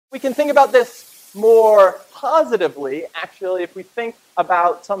We can think about this more positively, actually, if we think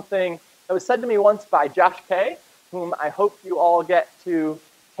about something that was said to me once by Josh Kay, whom I hope you all get to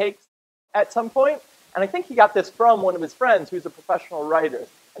take at some point. And I think he got this from one of his friends who's a professional writer.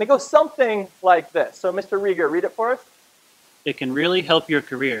 And it goes something like this. So Mr. Rieger, read it for us. It can really help your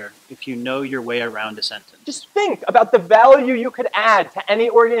career if you know your way around a sentence. Just think about the value you could add to any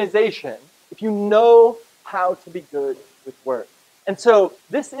organization if you know how to be good with words. And so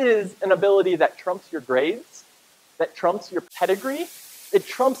this is an ability that trumps your grades, that trumps your pedigree. It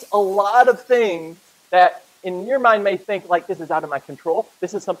trumps a lot of things that in your mind may think like this is out of my control.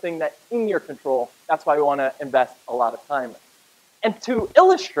 This is something that's in your control. That's why we want to invest a lot of time in. And to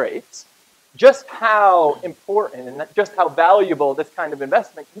illustrate just how important and just how valuable this kind of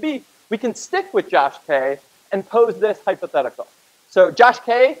investment can be, we can stick with Josh Kay and pose this hypothetical. So Josh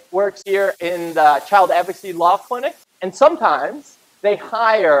Kay works here in the Child Advocacy Law Clinic, and sometimes they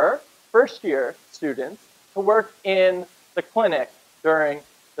hire first-year students to work in the clinic during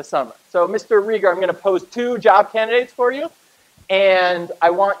the summer. So Mr. Rieger, I'm going to pose 2 job candidates for you, and I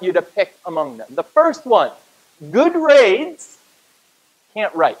want you to pick among them. The first one, good grades,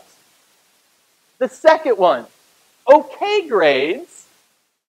 can't write. The second one, okay grades,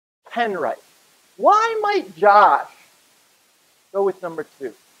 can write. Why might Josh go with number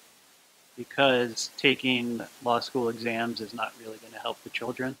 2? Because taking law school exams is not really going to help the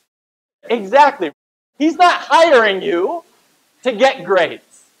children. Exactly. He's not hiring you to get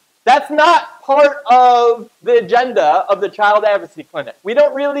grades. That's not part of the agenda of the Child Advocacy Clinic. We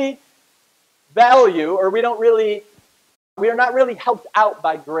don't really value, or we are not really helped out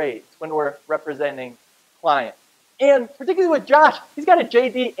by grades when we're representing clients. And particularly with Josh, he's got a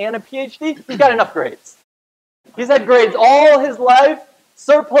JD and a PhD. He's got enough grades. He's had grades all his life,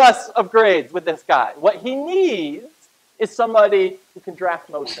 surplus of grades with this guy. What he needs is somebody who can draft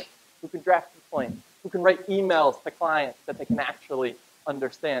motions, who can draft complaints, who can write emails to clients that they can actually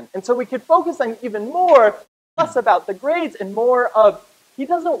understand. And so we could focus on even more, less about the grades and more of, he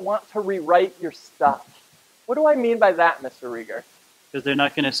doesn't want to rewrite your stuff. What do I mean by that, Mr. Rieger? Because they're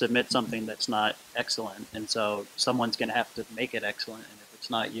not going to submit something that's not excellent, and so someone's going to have to make it excellent, and if it's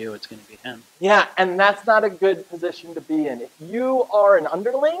not you, it's going to be him. Yeah, and that's not a good position to be in. If you are an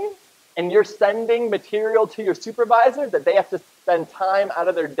underling and you're sending material to your supervisor that they have to spend time out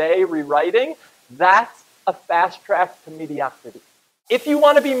of their day rewriting, that's a fast track to mediocrity. If you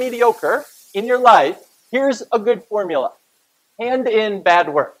want to be mediocre in your life, here's a good formula. Hand in bad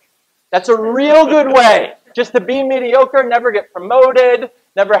work. That's a real good way just to be mediocre, never get promoted,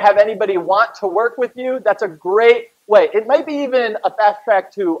 never have anybody want to work with you. That's a great way. It might be even a fast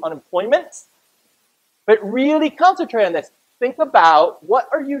track to unemployment, but really concentrate on this. Think about what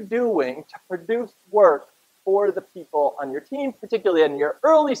are you doing to produce work for the people on your team, particularly in your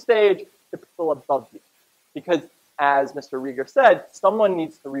early stage, the people above you. Because as Mr. Rieger said, someone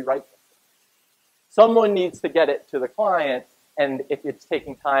needs to rewrite this. Someone needs to get it to the client. And if it's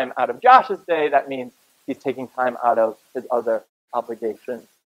taking time out of Josh's day, that means he's taking time out of his other obligations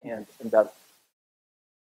and endeavors.